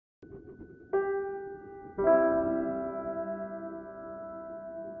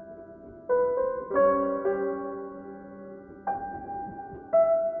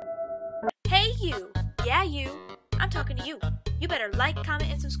you. You better like,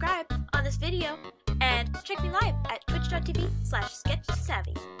 comment, and subscribe on this video, and check me live at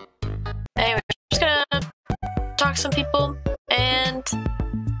twitch.tv/sketchsavvy. Anyway, I'm just gonna talk to some people and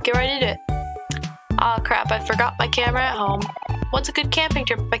get right into it. Aw, crap, I forgot my camera at home. What's a good camping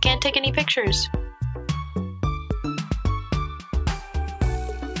trip if I can't take any pictures?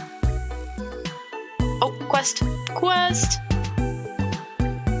 Oh, quest. Quest!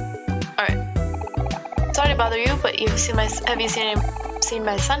 Alright. Sorry to bother you, but have you seen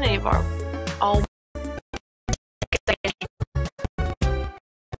my son anymore? Oh.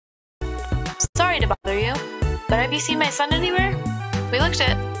 Sorry to bother you, but have you seen my son anywhere? We looked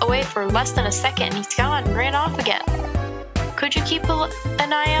away for less than a second and he's gone and ran off again. Could you keep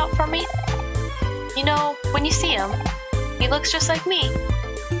an eye out for me? You know, when you see him, he looks just like me.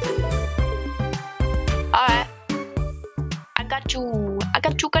 Alright. I got you.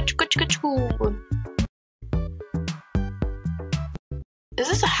 Got you. Is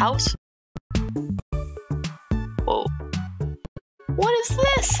this a house? Whoa. What is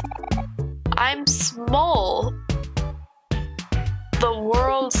this? I'm small. The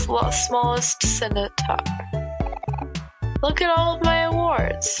world's smallest senator. Look at all of my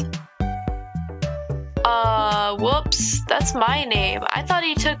awards. Whoops. That's my name. I thought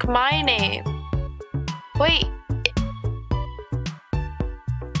he took my name. Wait.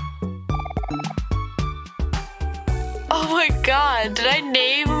 Oh my god, did I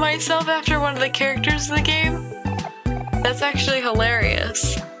name myself after one of the characters in the game? That's actually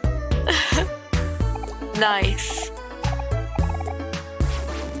hilarious. Nice.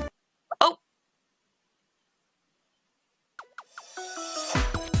 Oh.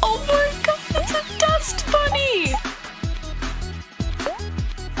 Oh my god, that's a dust bunny!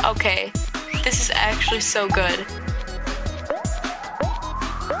 Okay, this is actually so good.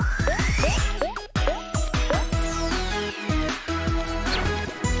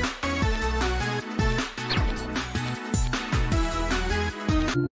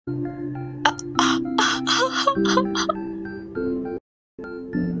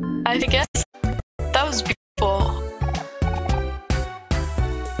 I guess that was beautiful.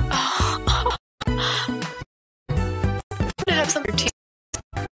 To have some tea.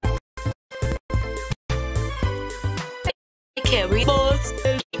 I can't read.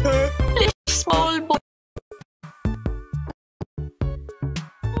 Little small boy.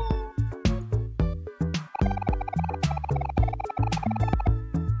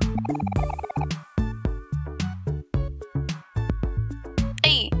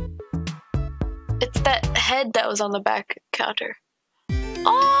 It's that head that was on the back counter.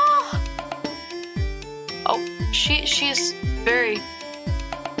 Oh! Oh, she's very...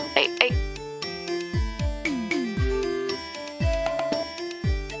 Hey.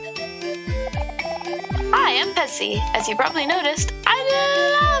 Hi, I'm Pessy. As you probably noticed, I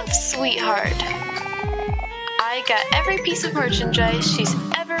love Sweetheart. I got every piece of merchandise she's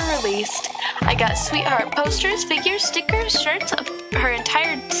ever released. I got Sweetheart posters, figures, stickers, shirts of her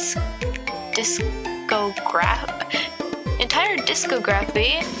entire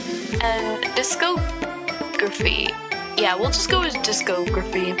discography and discography. Yeah, we'll just go with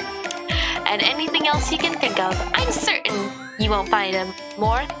discography. And anything else you can think of. I'm certain you won't find a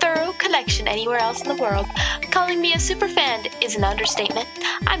more thorough collection anywhere else in the world. Calling me a super fan is an understatement.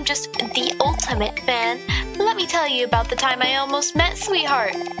 I'm just the ultimate fan. Let me tell you about the time I almost met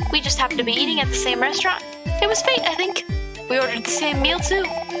Sweetheart. We just happened to be eating at the same restaurant. It was fate, I think. We ordered the same meal too.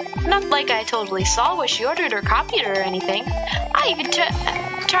 Not like I totally saw what she ordered or copied her or anything. I even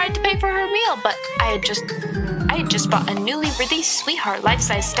tried to pay for her meal, but I had just bought a newly released Sweetheart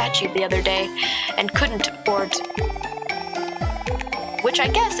life-size statue the other day and couldn't afford. Which I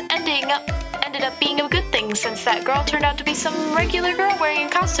guess ended up being a good thing since that girl turned out to be some regular girl wearing a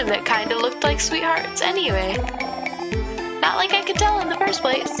costume that kinda looked like Sweetheart's anyway. Not like I could tell in the first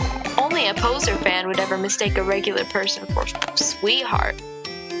place. Only a poser fan would ever mistake a regular person for Sweetheart.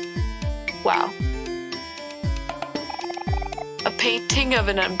 Wow. A painting of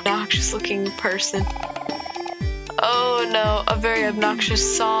an obnoxious looking person. Oh no, a very obnoxious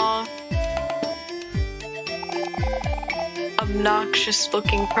song. Obnoxious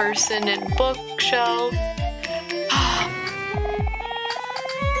looking person in bookshelf.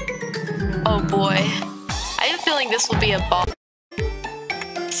 Oh boy. I have a feeling this will be a ball.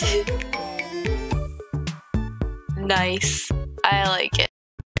 Nice. I like it.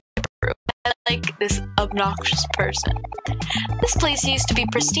 I like this obnoxious person. This place used to be a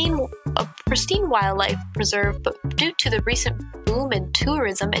pristine wildlife preserve, but due to the recent boom in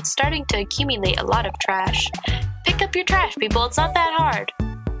tourism, it's starting to accumulate a lot of trash. Pick up your trash, people. It's not that hard.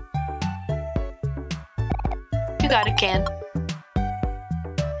 You got a can.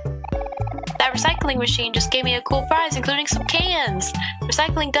 That recycling machine just gave me a cool prize, including some cans.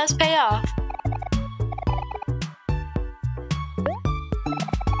 Recycling does pay off.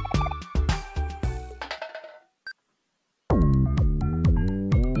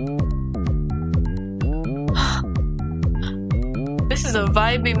 This is a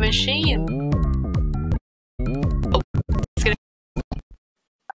vibey machine. Oh, it's gonna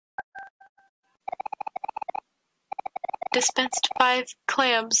dispensed 5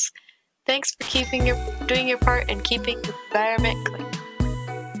 clams. Thanks for doing your part and keeping the environment clean.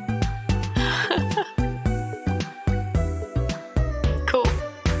 Cool.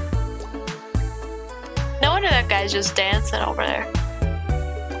 No wonder that guy's just dancing over there.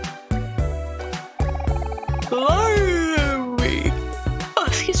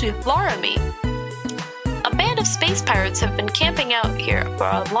 Laramie. A band of space pirates have been camping out here for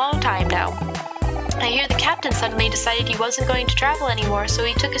a long time now. I hear the captain suddenly decided he wasn't going to travel anymore, so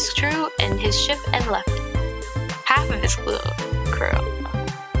he took his crew and his ship and left. Half of his crew.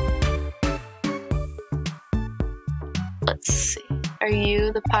 Let's see. Are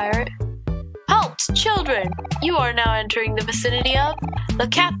you the pirate? Halt, children! You are now entering the vicinity of the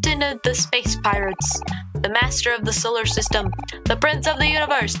captain of the space pirates, the master of the solar system, the prince of the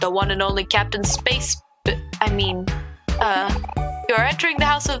universe, the one and only Captain Space... you are entering the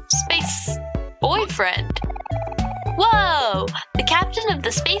house of Space Boyfriend. Whoa! The captain of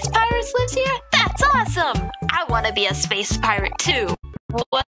the space pirates lives here? That's awesome! I want to be a space pirate too.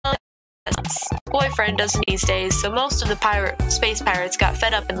 Well, Boyfriend doesn't these days, so most of the space pirates got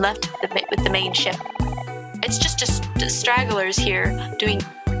fed up and left with the main ship. It's just stragglers here doing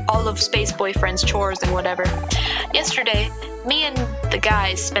all of Space Boyfriend's chores and whatever. Yesterday, me and the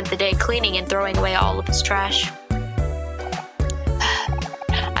guys spent the day cleaning and throwing away all of his trash.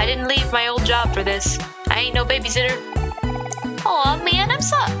 I didn't leave my old job for this. I ain't no babysitter. Aw, man, that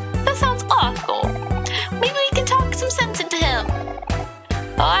sounds awful. Maybe we can talk some sense into him.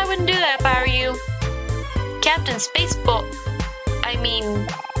 Oh, I wouldn't do that if I were you. Captain Space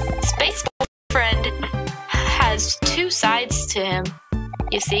Boyfriend has 2 sides to him.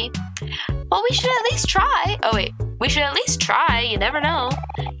 You see? Well, we should at least try. Oh, wait. We should at least try. You never know.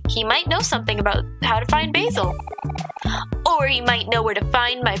 He might know something about how to find Basil. Or he might know where to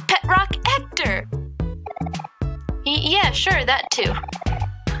find my pet rock, Hector. Yeah, sure, that too.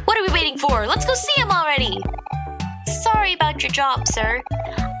 What are we waiting for? Let's go see him already. Sorry about your job, sir.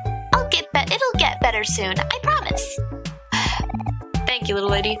 It'll get better soon. I promise. Thank you, little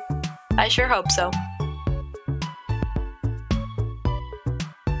lady. I sure hope so.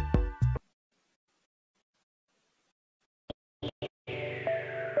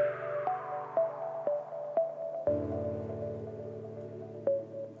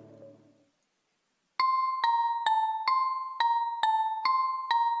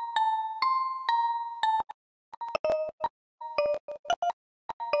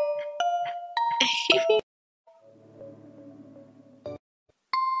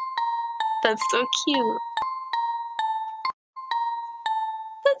 That's so cute.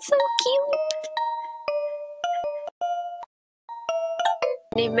 That's so cute.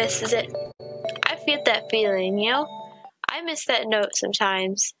 And he misses it. I feel that feeling, you know? I miss that note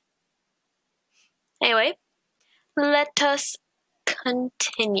sometimes. Anyway, let us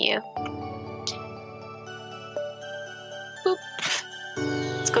continue. Boop.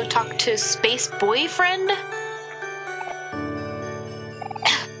 Let's go talk to Space Boyfriend.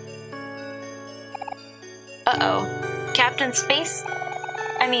 Uh-oh.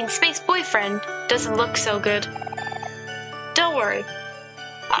 Space Boyfriend doesn't look so good. Don't worry.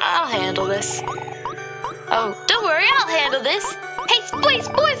 I'll handle this. Oh, don't worry, I'll handle this. Hey, Space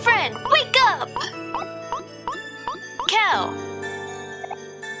Boyfriend, wake up! Cal.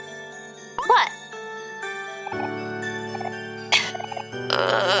 What?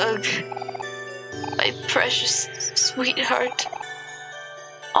 Ugh. My precious sweetheart.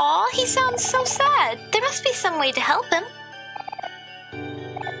 Aw, he sounds so sad. There must be some way to help him.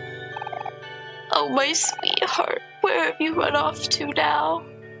 Oh, my sweetheart, where have you run off to now?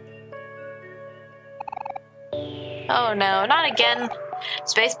 Oh no, not again.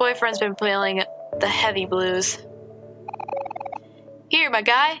 Space Boyfriend's been feeling the heavy blues. Here, my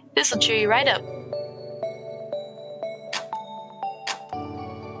guy, this'll cheer you right up.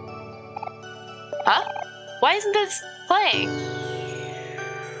 Huh? Why isn't this playing?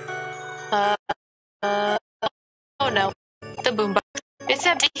 Oh no, the boombox. It's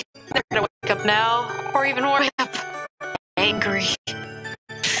empty. They're gonna wake up now, or even wake up. Angry.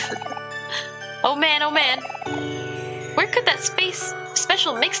 Oh man, oh man. Where could that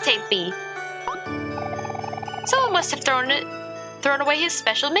special mixtape be? So Someone must have thrown away his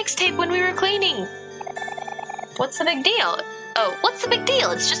special mixtape when we were cleaning. What's the big deal? Oh, what's the big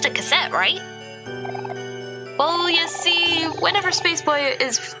deal? It's just a cassette, right? Well, you see, whenever Spaceboy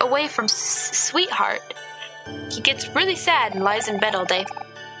is away from Sweetheart, he gets really sad and lies in bed all day.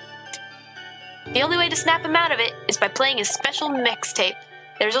 The only way to snap him out of it is by playing his special mixtape.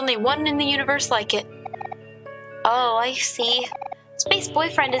 There's only one in the universe like it. Oh, I see. Space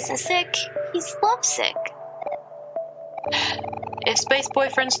Boyfriend isn't sick. He's lovesick. If Space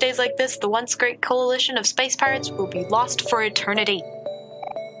Boyfriend stays like this, the once great coalition of space pirates will be lost for eternity.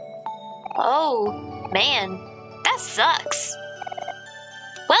 Oh, man. That sucks.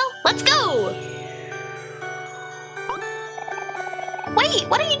 Well, let's go! Wait,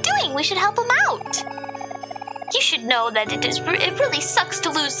 what are you doing? We should help him out. You should know that it really sucks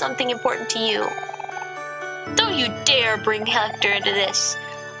to lose something important to you. Don't you dare bring Hector into this.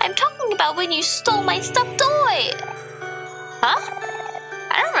 I'm talking about when you stole my stuffed toy. Huh?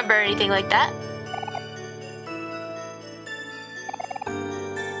 I don't remember anything like that.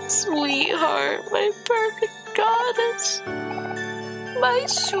 Sweetheart, my perfect goddess. My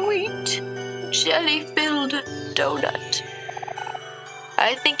sweet, jelly-filled donut.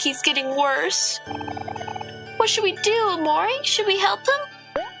 I think he's getting worse. What should we do, OMORI? Should we help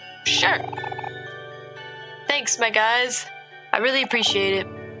him? Sure. Thanks, my guys. I really appreciate it.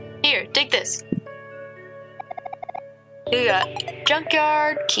 Here, take this. You got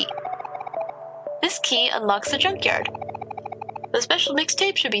junkyard key. This key unlocks the junkyard. The special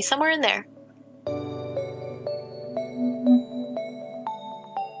mixtape should be somewhere in there.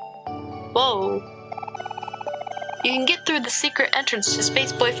 Whoa. You can get through the secret entrance to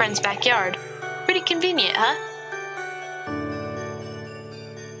Space Boyfriend's backyard. Pretty convenient, huh?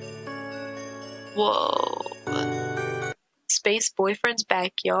 Whoa. Space Boyfriend's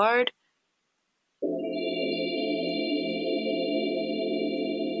backyard?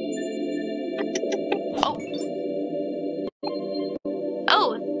 Oh.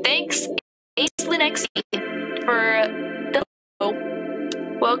 Oh, thanks, AceLynXE, for the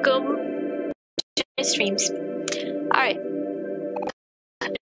hello. Welcome to my streams. Alright.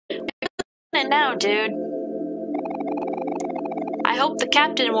 And now, dude. I hope the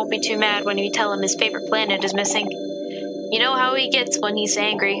captain won't be too mad when you tell him his favorite planet is missing. You know how he gets when he's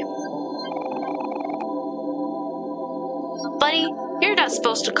angry. Buddy, you're not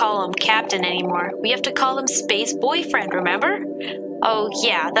supposed to call him Captain anymore. We have to call him Space Boyfriend, remember? Oh,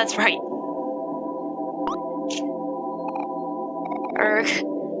 yeah, that's right. Arg!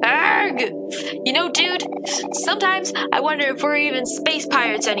 You know, dude, sometimes I wonder if we're even space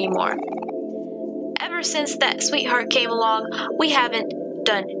pirates anymore. Ever since that Sweetheart came along, we haven't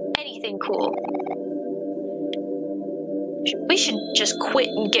done anything cool. We should just quit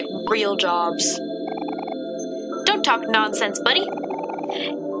and get real jobs. Don't talk nonsense, buddy.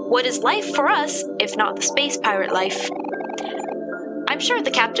 What is life for us, if not the space pirate life? I'm sure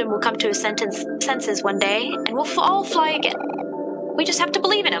the captain will come to his senses one day, and we'll all fly again. We just have to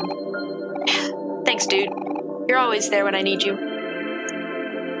believe in him. Thanks, dude. You're always there when I need you.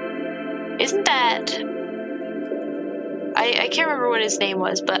 Isn't that... I can't remember what his name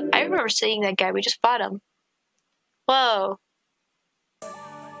was, but I remember seeing that guy. We just fought him. Whoa.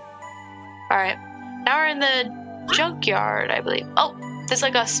 Alright. Now we're in the junkyard, I believe. Oh, there's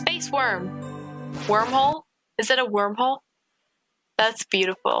like a space worm. Wormhole? Is that a wormhole? That's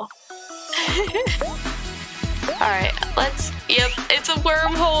beautiful. Alright, let's... Yep, it's a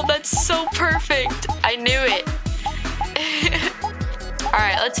wormhole. That's so perfect. I knew it.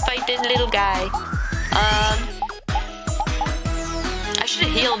 Alright, let's fight this little guy. I should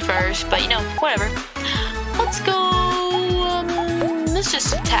have healed first, but you know, whatever. Let's go... let's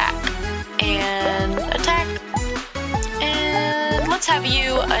just attack. And attack. And let's have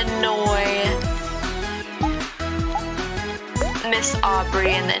you annoy Miss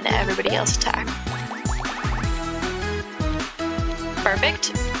Aubrey, and then everybody else attack.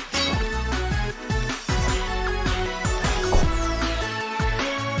 Perfect.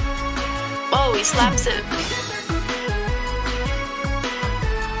 Oh, he slaps it.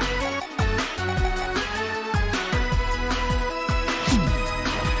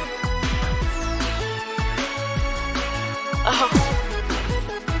 Oh.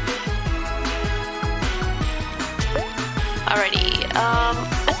 Alrighty,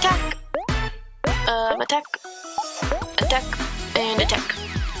 attack. Attack. Attack. And attack.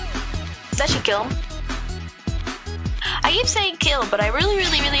 That should kill him. I keep saying kill, but I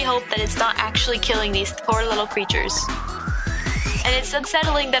really hope that it's not actually killing these poor little creatures. And it's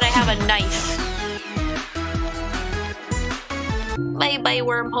unsettling that I have a knife. Bye-bye,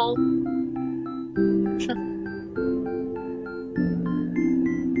 wormhole.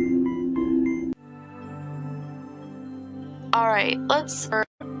 Alright, let's...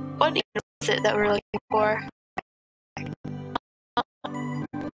 What is it that we're looking for? I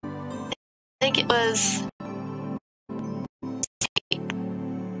think it was...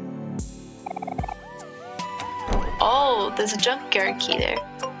 Oh, there's a junkyard key there.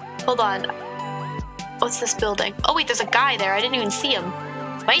 Hold on. What's this building? Oh wait, there's a guy there. I didn't even see him.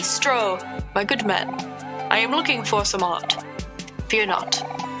 Maestro, my good man. I am looking for some art. Fear not,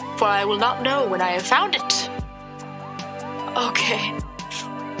 for I will not know when I have found it. Okay.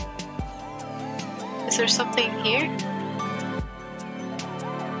 Is there something here?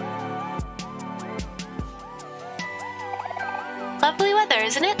 Lovely weather,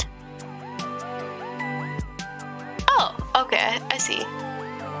 isn't it? Oh, okay, I see.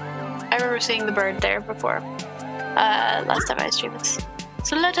 I remember seeing the bird there before. Last time I streamed this.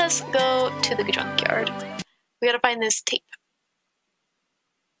 So let us go to the junkyard. We gotta find this tape.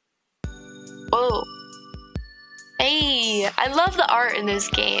 Whoa. Hey, I love the art in this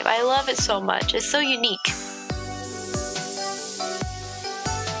game. I love it so much. It's so unique.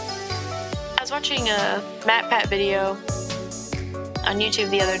 I was watching a MatPat video on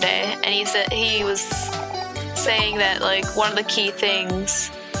YouTube the other day, and he was saying that like one of the key things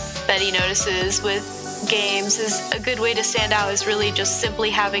that he notices with games is a good way to stand out is really just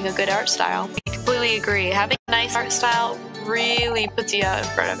simply having a good art style. I completely agree. Having a nice art style really puts you out in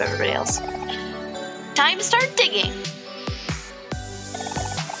front of everybody else. Time to start digging.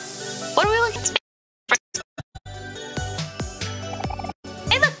 What are we looking for?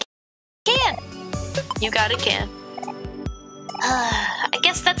 Hey look! Can! You got a can. I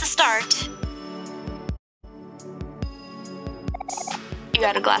guess that's a start. You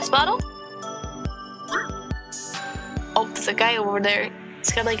got a glass bottle? Oh, there's a guy over there.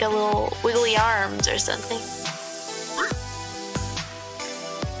 He's got like a little wiggly arms or something.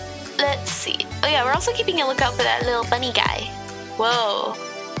 Let's see. Oh yeah, we're also keeping a lookout for that little bunny guy. Whoa.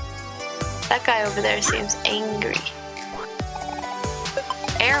 That guy over there seems angry.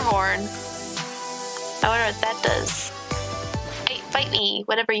 Air horn. I wonder what that does. Hey, fight me,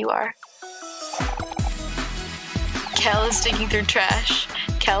 whatever you are. Cal is digging through trash.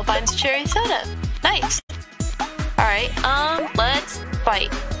 Cal finds cherry soda. Nice. Alright, let's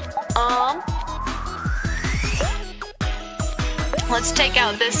fight. Let's take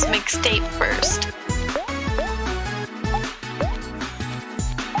out this mixtape first.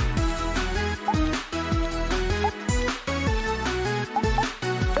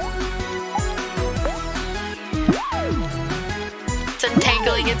 It's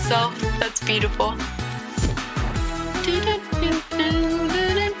untangling itself. That's beautiful.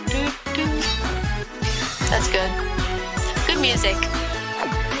 That's good. Good music.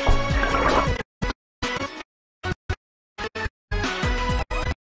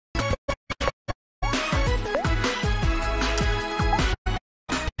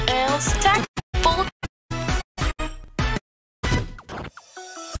 And let's attack full.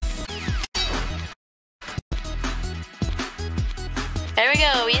 There we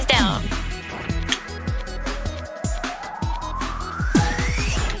go, he's down.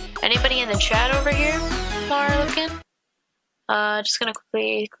 Anybody in the chat over here? Are looking. Just gonna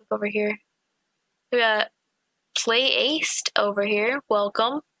quickly click over here. We got Play Aced over here.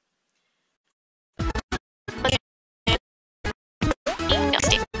 Welcome.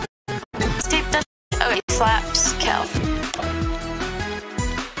 Oh, he slaps Cal.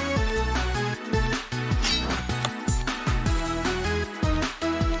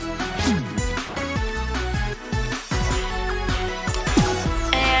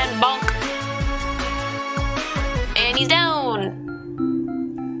 And bonk. And he's down.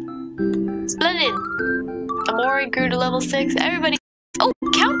 Splendid. OMORI grew to level 6. Everybody. Oh,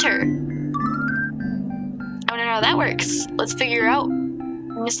 counter. I wonder how that works. Let's figure out.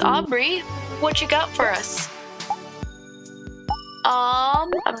 Miss Aubrey, what you got for us? I'm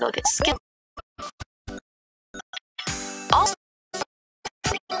gonna look at skill. Oh,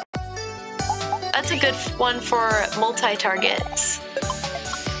 that's a good one for multi-targets.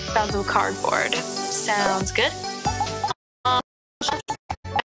 Found some cardboard. Sounds good. I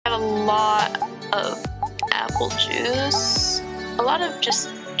have a lot of apple juice. A lot of just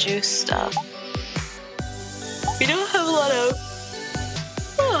juice stuff. We don't have a lot of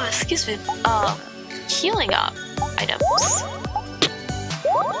excuse me, healing up items.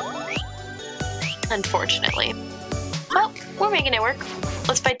 Unfortunately. Well, we're making it work.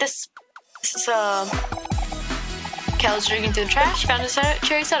 Let's fight this. This is, Cal's drinking through the trash, found a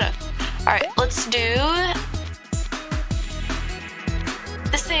cherry soda. Alright, let's do...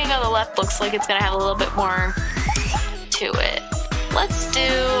 This thing on the left looks like it's gonna have a little bit more to it. Let's do...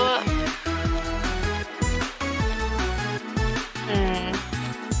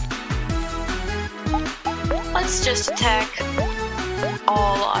 let's just attack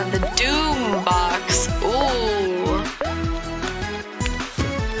all on the Doom box. Ooh.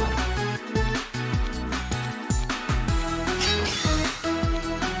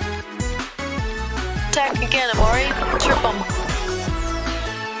 Attack again, Omori. Trip 'em.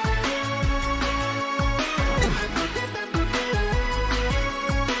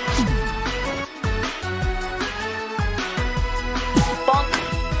 Bonk.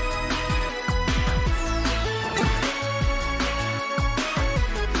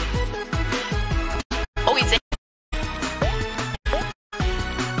 Oh, he's in.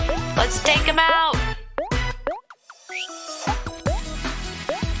 Let's take him out.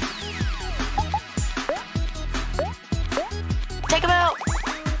 Take him out.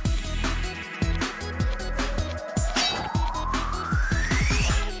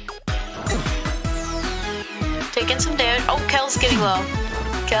 Taking some damage. Oh, Kel's getting low.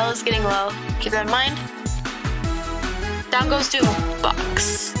 Kel is getting low. Keep that in mind. Down goes Doom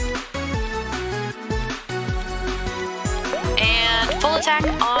box. And full attack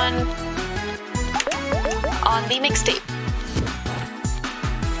on the mixtape.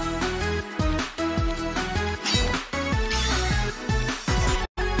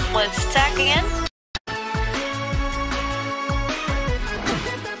 Let's attack again.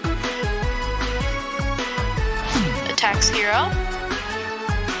 Attacks hero.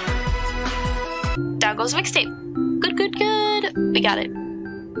 Down goes mixtape. Good, good, good. We got it.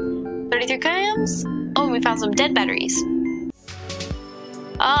 33 grams. Oh, we found some dead batteries.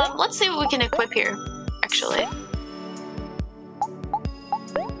 Let's see what we can equip here, actually.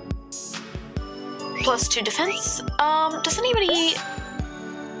 +2 defense. Does anybody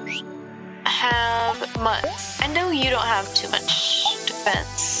have much? I know you don't have too much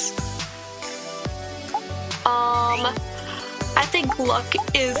defense. I think luck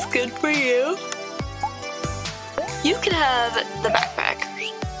is good for you. You can have the backpack.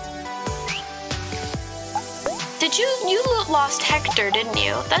 Did you lost Hector, didn't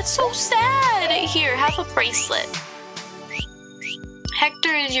you? That's so sad. Here, have a bracelet.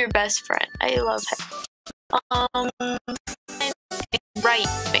 Hector is your best friend. I love Hector. Right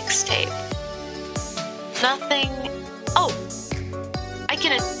mixtape. Nothing. Oh, I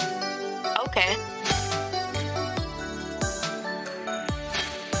can. Okay.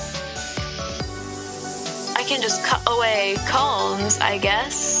 I can just cut away cones, I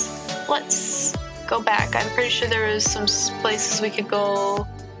guess. Let's go back. I'm pretty sure there was some places we could go.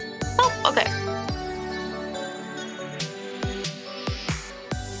 Oh, okay.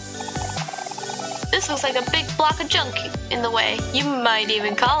 This looks like a big block of junk in the way. You might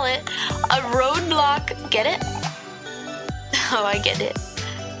even call it a roadblock. Get it? Oh, I get it.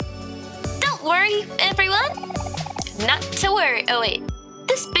 Don't worry, everyone. Not to worry. Oh, wait.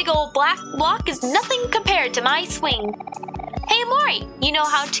 This big old black block is nothing compared to my swing. Hey, Omori, you know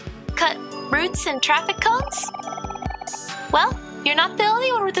how to cut routes and traffic cones? Well, you're not the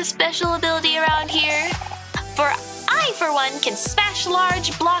only one with a special ability around here. For one, can smash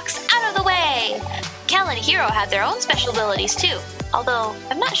large blocks out of the way. Kel and Hero have their own special abilities too, although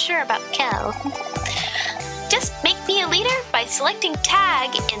I'm not sure about Kel. Just make me a leader by selecting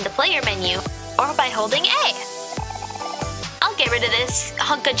tag in the player menu, or by holding A. I'll get rid of this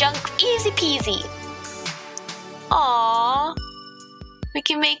hunk of junk easy peasy. Aww. We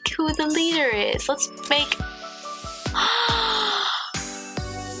can make who the leader is. Let's make...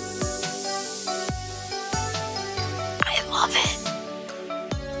 I love it.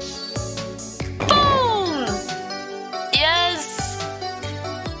 Boom! Yes!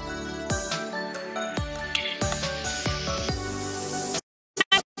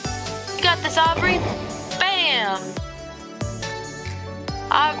 You got this, Aubrey? Bam!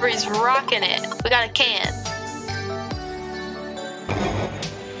 Aubrey's rocking it. We got a can.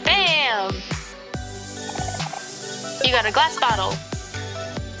 Bam! You got a glass bottle.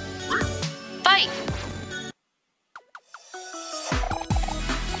 Fight!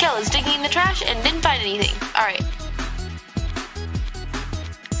 Kel is digging in the trash and didn't find anything. Alright.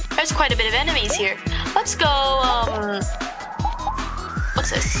 There's quite a bit of enemies here. Let's go, what's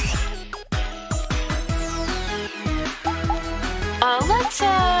this?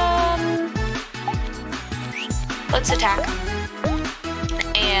 Let's attack.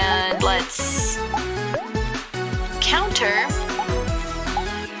 And let's counter.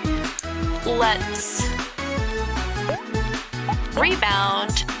 Let's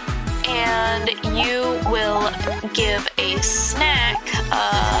rebound. And you will give a snack.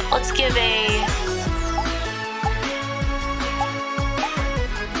 Let's give a...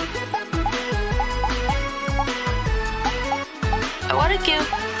 I want to give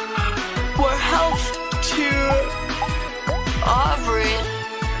more health to Aubrey.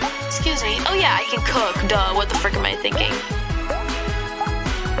 Excuse me. Oh yeah, I can cook. Duh, what the frick am I thinking?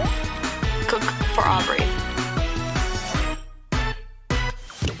 Cook for Aubrey.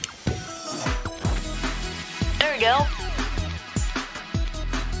 There we go.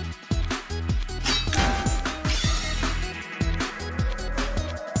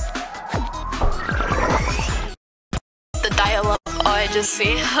 The dial-up. Oh, I just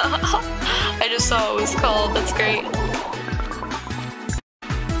see. I just saw what it was called. That's great.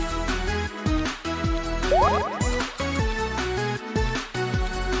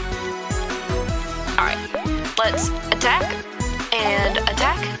 Alright, let's attack and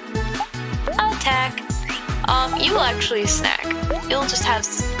attack. Attack. You will actually snack. You'll just have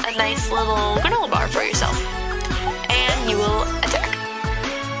a nice little granola bar for yourself. And you will attack.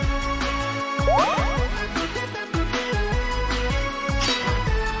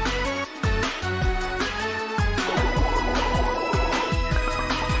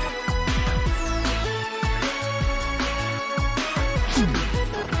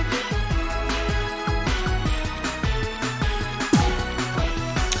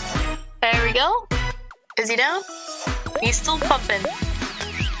 There we go. Is he down? He's still pumping.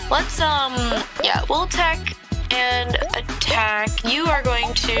 Let's, yeah, we'll attack and attack. You are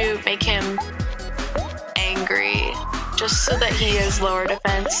going to make him angry, just so that he has lower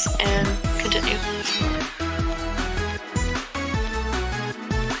defense, and continue.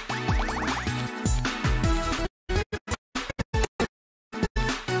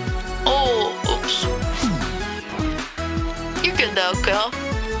 Oh, oops. You're good though, Kill.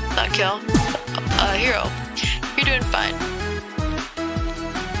 Not Kill. Hero. You're doing fine.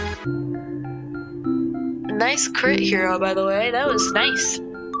 Nice crit, Hero, by the way. That was nice.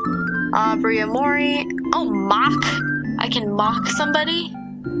 Aubrey OMORI. Oh, mock. I can mock somebody?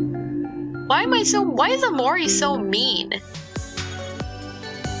 Why is OMORI so mean?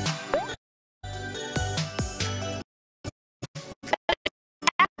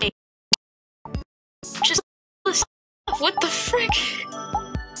 Just what the frick?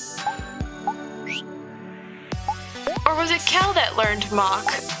 Or was it Cal that learned mock?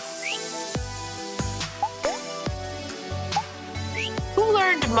 Who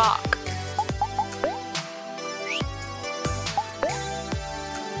learned mock?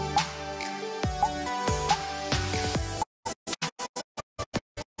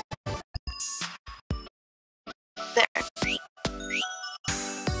 There.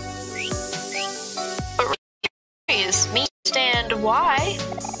 But is me stand why?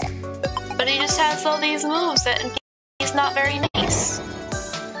 But he just has all these moves that he's not very nice.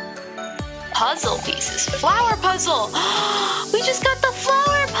 Puzzle pieces. Flower puzzle! We just got the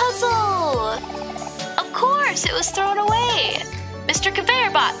flower puzzle! Of course, it was thrown away! Mr.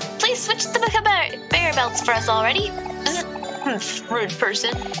 Conveyor Bot, please switch the conveyor belts for us already. Rude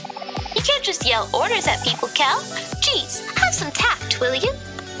person. You can't just yell orders at people, Cal. Jeez, have some tact, will you?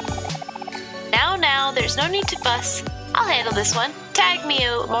 Now, there's no need to fuss. I'll handle this one. Tag me,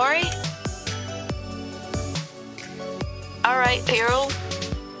 OMORI. Alright, Hero.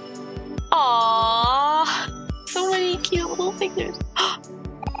 Aww, so many cute little figures.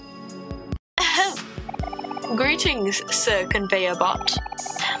 Greetings, Sir Conveyor Bot.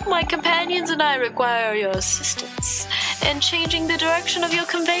 My companions and I require your assistance in changing the direction of your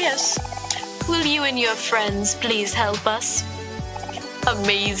conveyors. Will you and your friends please help us?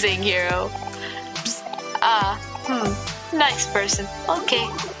 Amazing, Hero. Nice person. Okay.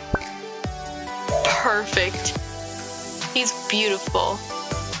 Perfect. He's beautiful.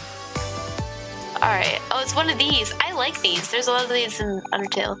 Alright. Oh, it's one of these. I like these. There's a lot of these in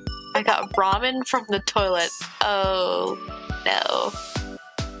Undertale. I got ramen from the toilet. Oh, no.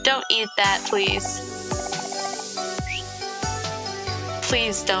 Don't eat that, please.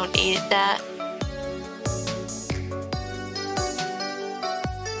 Please don't eat that.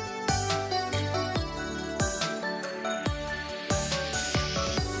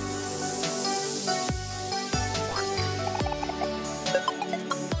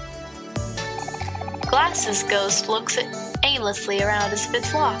 Glasses Ghost looks aimlessly around as if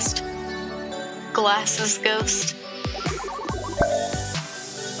it's lost. Glasses Ghost.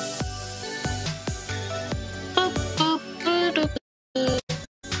 Boop, boop, boop, boop, boop.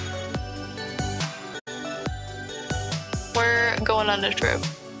 We're going on a trip.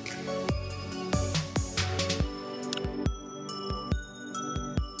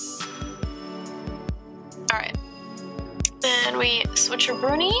 Alright. Then we switch a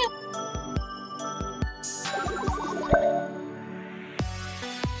Bruni.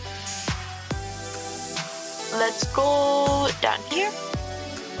 Let's go down here.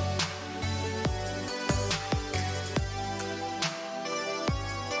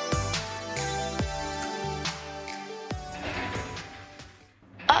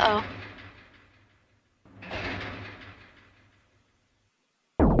 Uh-oh.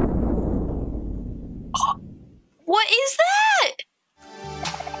 What is that?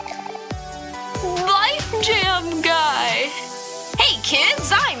 Life Jam Guy! Hey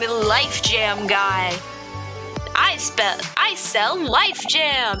kids, I'm the Life Jam Guy. I sell Life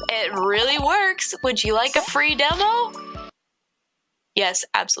Jam. It really works. Would you like a free demo? Yes,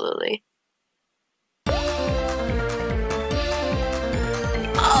 absolutely.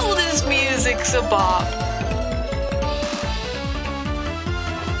 Oh, this music's a bop.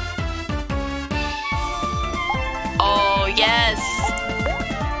 Oh, yes.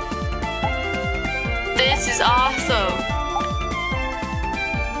 This is awesome.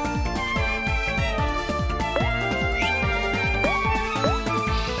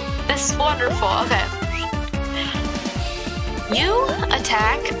 This is wonderful. Okay. You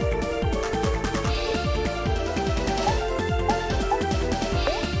attack.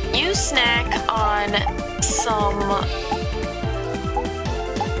 You snack on some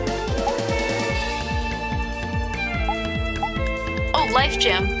Life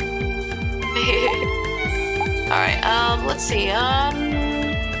Jam. Alright, let's see,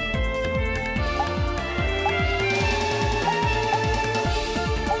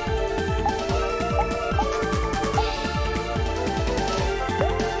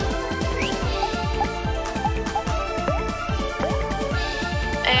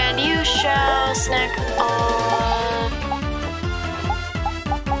 and you shall snack on...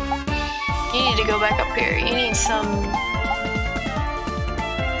 You need to go back up here. You need some...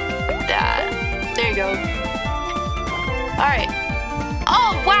 that. There you go. Alright.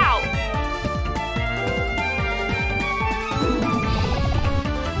 Oh, wow!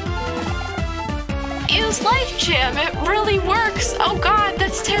 Use Life Jam. It really works. Oh god,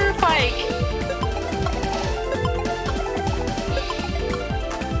 that's terrifying.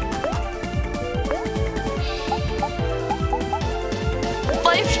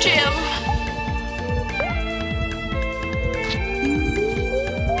 Life Jam.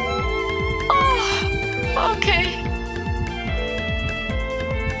 Okay.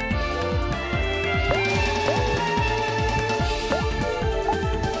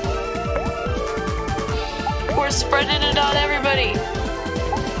 We're spreading it on everybody.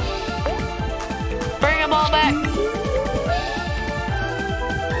 Bring them all back.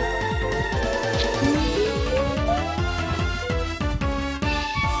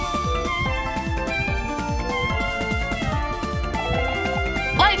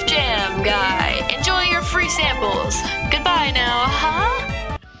 Life Jam Guy. Enjoy your free samples. Goodbye now,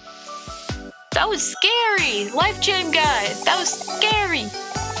 huh? That was scary. Life Jam Guy. That was scary.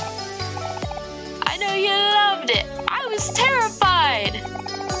 I know you loved it. I was terrified.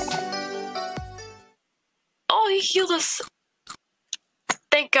 Oh, he healed us.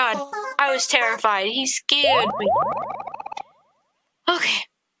 Thank God. I was terrified. He scared me. Okay.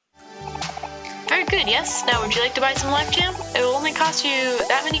 Very good, yes. Now, would you like to buy some Life Jam? It will only cost you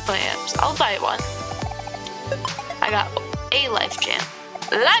that many clams. I'll buy one. I got a Life Jam.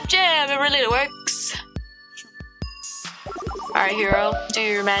 Life Jam! It really works! Alright, hero. Do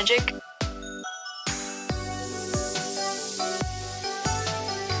your magic.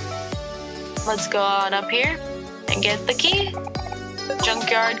 Let's go on up here and get the key.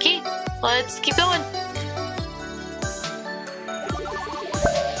 Junkyard key. Let's keep going.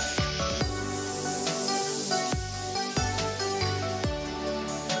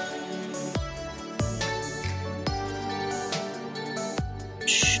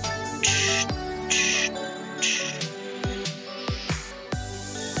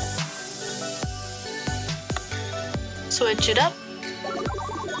 Switch it up.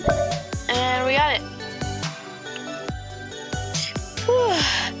 And we got it.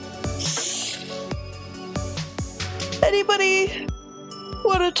 Anybody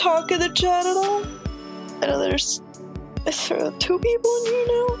want to talk in the chat at all? I know there's 2 people in here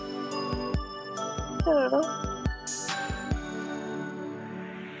now. I don't know.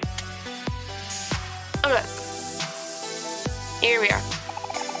 Okay. Here we are.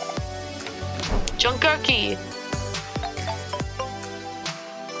 Junkyard key.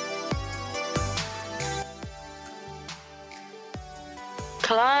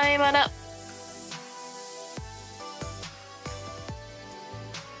 Climb on up.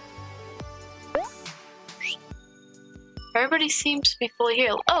 Everybody seems to be fully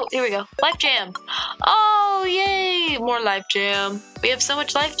healed. Oh, here we go. Life Jam. Oh, yay! More Life Jam. We have so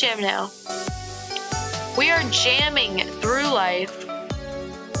much Life Jam now. We are jamming through life.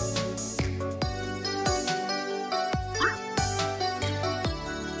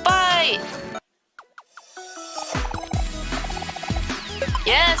 Fight!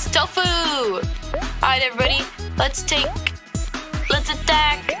 Yes, tofu! Alright, everybody, let's attack.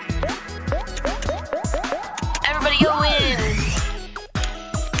 Everybody go in.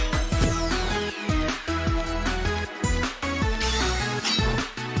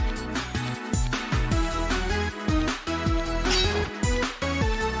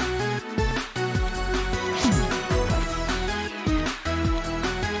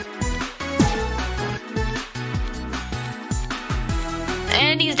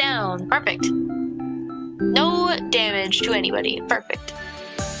 And he's down. Perfect. No damage to anybody. Perfect.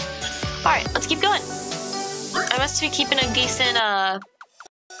 Alright, let's keep going. I must be keeping a decent level,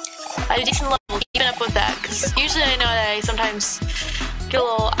 keeping up with that, because usually I know that I sometimes get a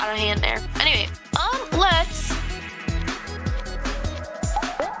little out of hand there. Anyway, let's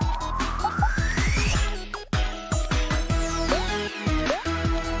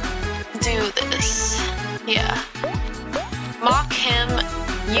do this. Yeah. Mock him,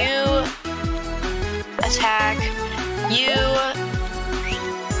 you attack, you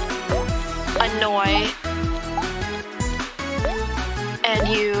annoy, and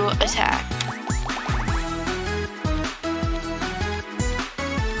you attack.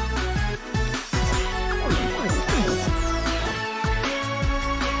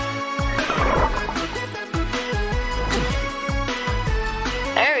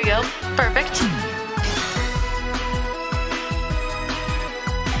 There we go, perfect.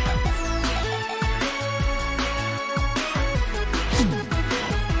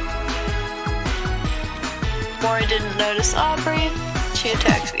 Mori didn't notice Aubrey. She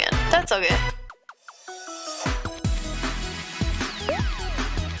attacks again. That's okay.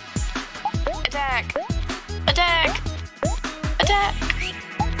 Attack! Attack! Attack!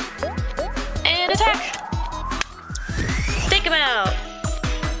 And attack! Take him out!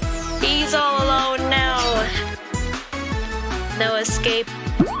 He's all alone now. No escape.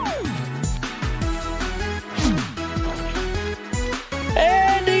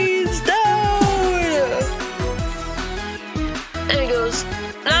 And he's down! There he goes.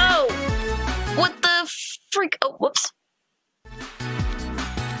 No! What the freak? Oh, whoops.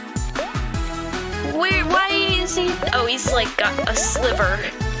 Where? Why is he? Oh, he's like got a sliver.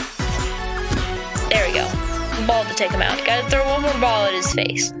 There we go. Ball to take him out. Gotta throw one more ball at his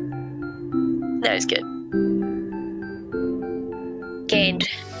face. That was good. Gained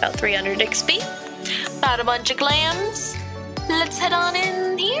about 300 XP. Got a bunch of clams. Let's head on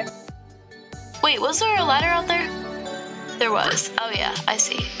in here. Wait, was there a ladder out there? There was. Oh yeah, I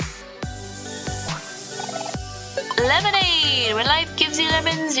see. Lemonade! When life gives you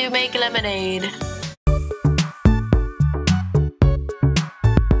lemons, you make lemonade.